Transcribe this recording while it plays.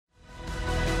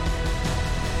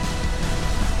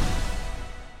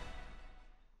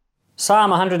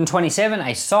Psalm 127,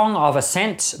 a song of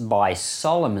ascent by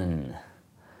Solomon.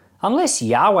 Unless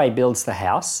Yahweh builds the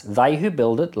house, they who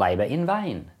build it labour in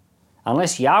vain.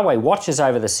 Unless Yahweh watches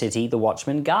over the city, the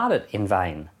watchmen guard it in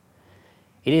vain.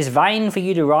 It is vain for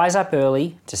you to rise up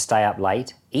early, to stay up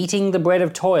late, eating the bread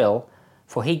of toil,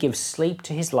 for he gives sleep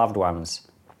to his loved ones.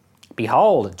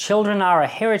 Behold, children are a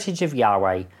heritage of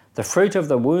Yahweh, the fruit of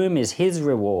the womb is his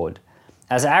reward.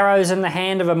 As arrows in the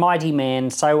hand of a mighty man,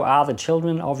 so are the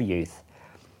children of youth.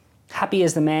 Happy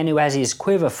is the man who has his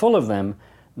quiver full of them.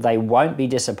 They won't be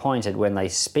disappointed when they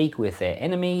speak with their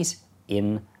enemies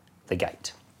in the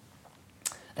gate.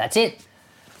 That's it.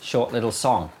 Short little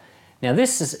song. Now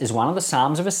this is one of the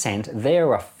Psalms of Ascent.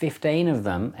 There are 15 of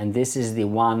them, and this is the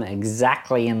one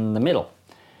exactly in the middle.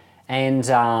 And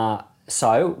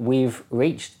so we've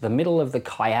reached the middle of the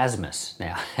chiasmus.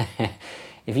 Now,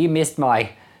 if you missed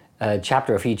my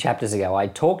chapter a few chapters ago, I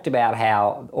talked about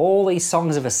how all these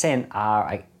songs of ascent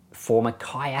form a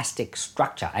chiastic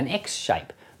structure, an X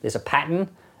shape. There's a pattern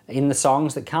in the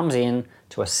songs that comes in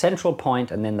to a central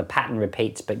point, and then the pattern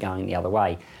repeats but going the other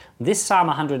way. This Psalm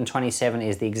 127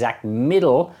 is the exact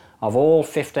middle of all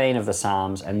 15 of the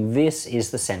Psalms, and this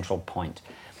is the central point.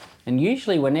 And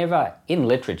usually whenever in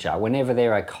literature, whenever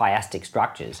there are chiastic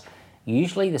structures,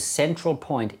 usually the central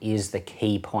point is the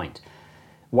key point.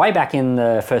 Way back in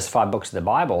the first 5 books of the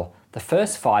Bible, the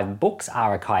first 5 books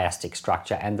are a chiastic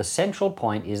structure, and the central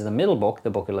point is the middle book, the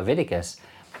book of Leviticus.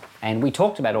 And we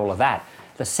talked about all of that.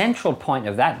 The central point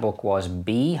of that book was,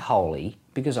 be holy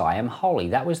because I am holy.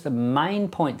 That was the main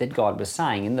point that God was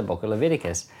saying in the book of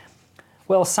Leviticus.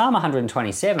 Well, Psalm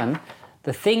 127,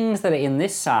 the things that are in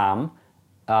this psalm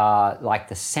are like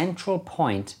the central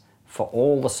point for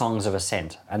all the songs of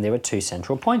ascent. And there are 2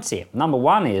 central points here. Number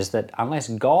 1 is that unless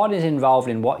God is involved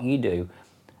in what you do,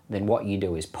 then what you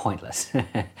do is pointless.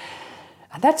 And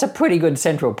that's a pretty good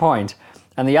central point.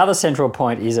 And the other central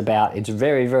point is about it's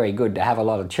very, very good to have a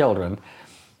lot of children.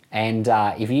 And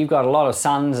if you've got a lot of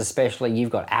sons, especially, you've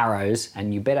got arrows,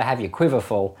 and you better have your quiver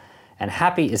full. And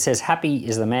it says, happy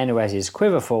is the man who has his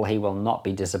quiver full, he will not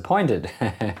be disappointed.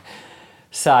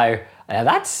 So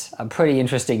that's a pretty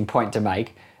interesting point to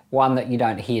make. One that you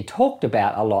don't hear talked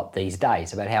about a lot these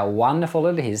days, about how wonderful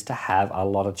it is to have a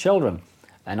lot of children.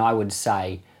 And I would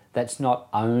say that's not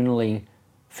only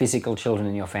physical children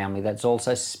in your family, that's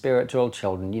also spiritual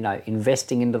children,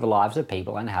 investing into the lives of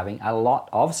people and having a lot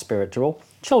of spiritual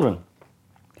children.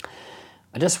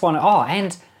 I just want to,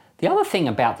 and the other thing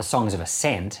about the Songs of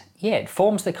Ascent, it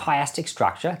forms the chiastic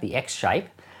structure, the X shape,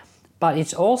 but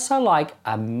it's also like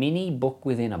a mini book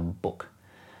within a book.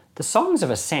 The Songs of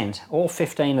Ascent, all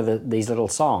 15 of these little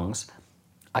songs,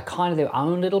 are kind of their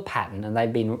own little pattern, and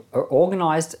they've been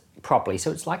organized properly.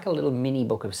 So it's like a little mini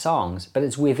book of songs, but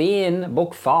it's within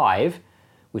book 5,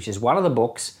 which is one of the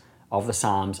books of the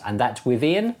Psalms, and that's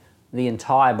within the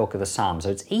entire book of the Psalms.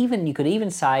 So you could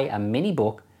even say a mini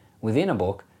book within a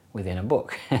book within a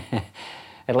book.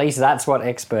 At least that's what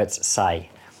experts say.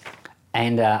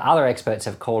 And other experts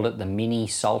have called it the mini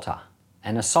Psalter.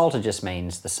 And a Psalter just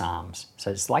means the Psalms. So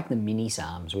it's like the mini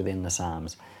Psalms within the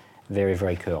Psalms. Very,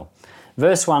 very cool.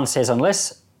 Verse 1 says,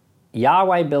 unless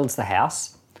Yahweh builds the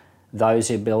house, those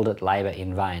who build it labour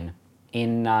in vain.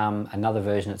 In another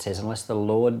version it says, unless the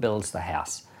Lord builds the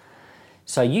house.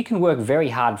 So you can work very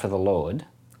hard for the Lord.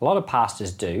 A lot of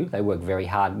pastors do. They work very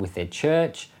hard with their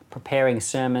church, preparing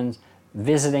sermons,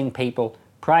 visiting people,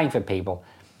 praying for people.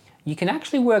 You can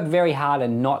actually work very hard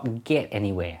and not get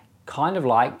anywhere. Kind of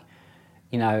like,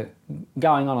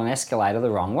 going on an escalator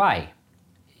the wrong way.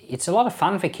 It's a lot of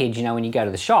fun for kids, when you go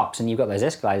to the shops and you've got those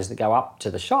escalators that go up to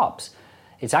the shops.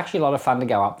 It's actually a lot of fun to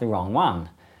go up the wrong one.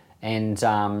 And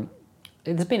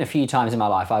there's been a few times in my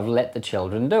life I've let the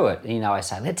children do it. I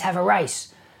say, let's have a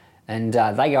race. And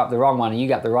they go up the wrong one and you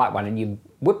go up the right one and you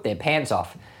whip their pants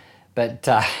off. But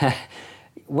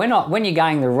when you're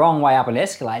going the wrong way up an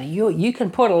escalator, you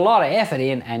can put a lot of effort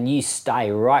in and you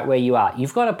stay right where you are.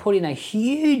 You've got to put in a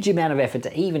huge amount of effort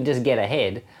to even just get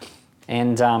ahead.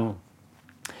 And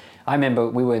I remember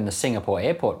we were in the Singapore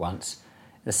airport once.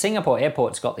 The Singapore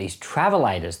airport's got these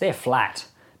travelators. They're flat.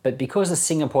 But because the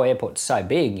Singapore airport's so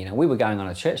big, we were going on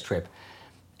a church trip.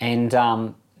 And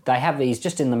they have these,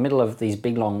 just in the middle of these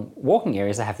big, long walking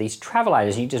areas, they have these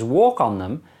travelators. You just walk on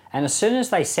them. And as soon as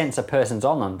they sense a person's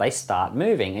on them, they start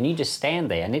moving. And you just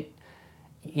stand there. And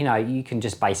you can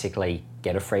just basically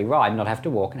get a free ride, not have to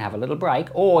walk and have a little break.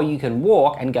 Or you can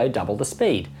walk and go double the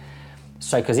speed.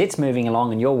 So, because it's moving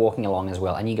along and you're walking along as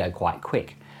well, and you go quite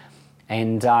quick.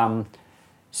 And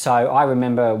so I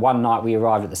remember one night we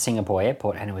arrived at the Singapore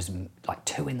airport and it was like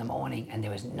 2 a.m. and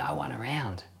there was no one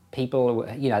around. People,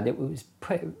 it was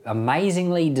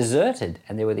amazingly deserted,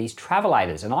 and there were these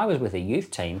travelators, and I was with a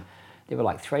youth team. There were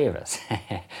like 3 of us.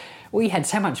 We had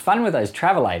so much fun with those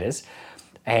travelators,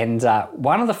 and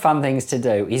one of the fun things to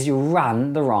do is you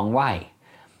run the wrong way.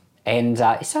 And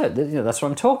that's what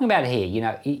I'm talking about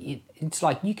here. It's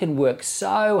like you can work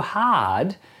so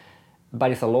hard,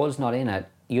 but if the Lord's not in it,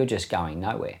 you're just going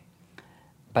nowhere.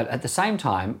 But at the same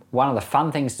time, one of the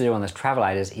fun things to do on those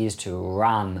travelators is to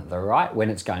run when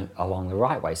it's going along the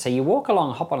right way. So you walk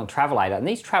along, hop on a travelator, and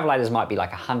these travelators might be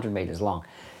like 100 meters long.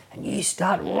 And you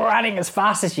start running as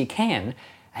fast as you can,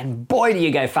 and boy do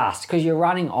you go fast, because you're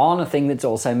running on a thing that's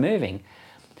also moving.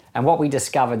 And what we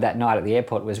discovered that night at the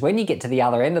airport was when you get to the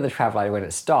other end of the travelator, when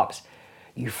it stops,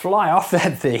 you fly off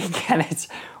that thing, and it's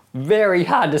very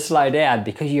hard to slow down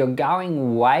because you're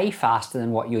going way faster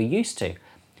than what you're used to.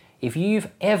 If you've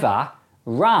ever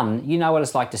run, you know what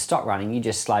it's like to stop running, you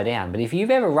just slow down. But if you've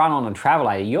ever run on a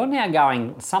travelator, you're now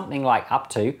going something like up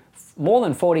to more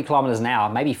than 40 kilometers an hour,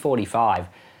 maybe 45,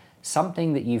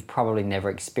 something that you've probably never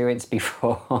experienced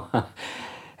before.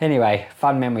 Anyway,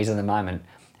 fun memories of the moment.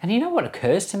 And you know what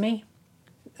occurs to me?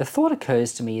 The thought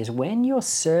occurs to me is when you're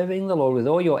serving the Lord with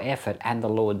all your effort and the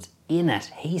Lord's in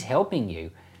it, He's helping you,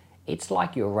 it's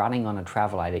like you're running on a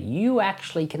travelator. You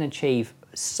actually can achieve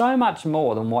so much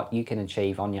more than what you can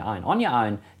achieve on your own. On your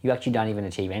own, you actually don't even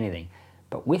achieve anything.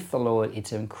 But with the Lord,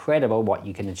 it's incredible what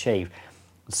you can achieve.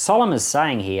 Solomon's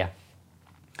saying here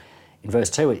in verse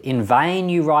 2, in vain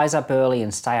you rise up early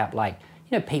and stay up late.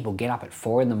 People get up at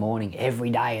 4 in the morning every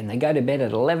day and they go to bed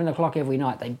at 11 o'clock every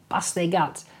night. They bust their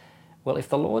guts. Well, if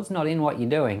the Lord's not in what you're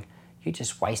doing, you're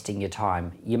just wasting your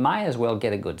time. You may as well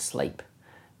get a good sleep.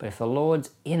 But if the Lord's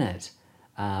in it,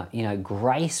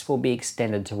 grace will be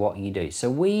extended to what you do. So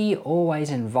we always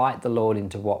invite the Lord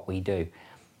into what we do.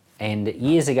 And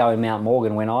years ago in Mount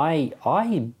Morgan, when I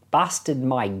busted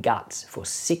my guts for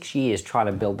 6 years trying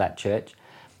to build that church,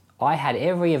 I had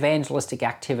every evangelistic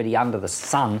activity under the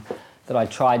sun that I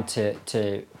tried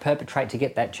to perpetrate to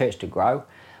get that church to grow.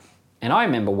 And I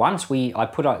remember once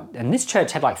and this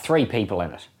church had like 3 people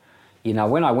in it.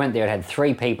 When I went there, it had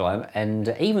 3 people,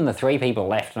 and even the 3 people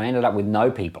left, and I ended up with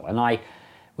no people. And I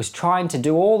was trying to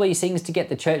do all these things to get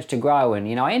the church to grow,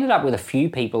 and I ended up with a few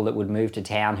people that would move to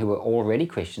town who were already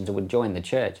Christians and would join the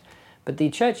church. But the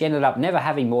church ended up never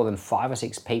having more than 5 or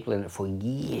 6 people in it for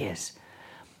years.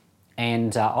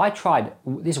 And I tried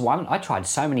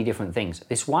so many different things.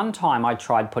 This one time I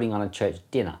tried putting on a church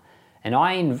dinner, and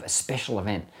a special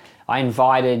event. I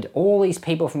invited all these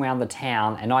people from around the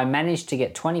town, and I managed to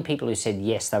get 20 people who said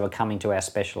yes, they were coming to our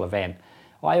special event.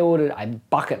 I ordered a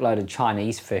bucket load of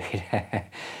Chinese food.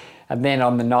 And then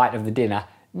on the night of the dinner,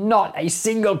 not a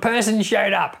single person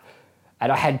showed up.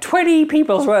 And I had 20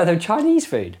 people's worth of Chinese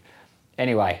food.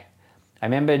 Anyway, I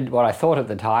remembered what I thought at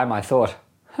the time. I thought,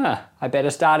 I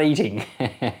better start eating.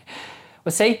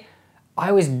 Well, see,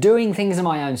 I was doing things in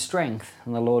my own strength,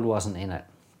 and the Lord wasn't in it.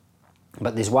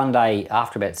 But this one day,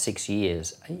 after about 6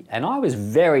 years, and I was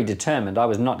very determined, I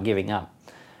was not giving up.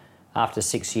 After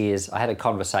 6 years, I had a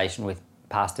conversation with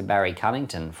Pastor Barry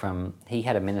Cunnington he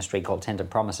had a ministry called Tent of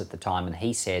Promise at the time, and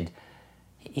he shared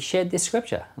this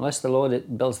scripture, unless the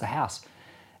Lord builds the house.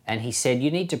 And he said,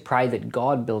 you need to pray that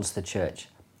God builds the church.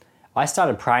 I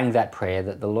started praying that prayer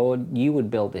that the Lord, you would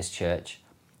build this church.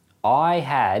 I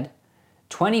had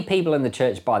 20 people in the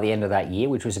church by the end of that year,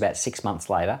 which was about 6 months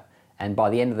later. And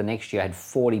by the end of the next year, I had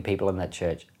 40 people in that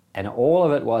church. And all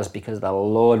of it was because the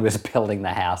Lord was building the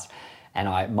house,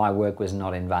 and my work was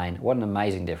not in vain. What an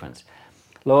amazing difference.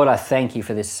 Lord, I thank you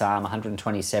for this Psalm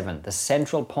 127, the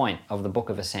central point of the Book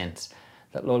of Ascents.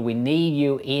 That, Lord, we need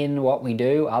you in what we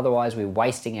do, otherwise we're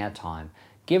wasting our time.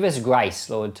 Give us grace,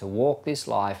 Lord, to walk this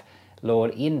life,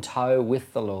 Lord, in tow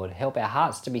with the Lord. Help our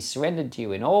hearts to be surrendered to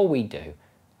you in all we do.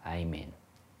 Amen.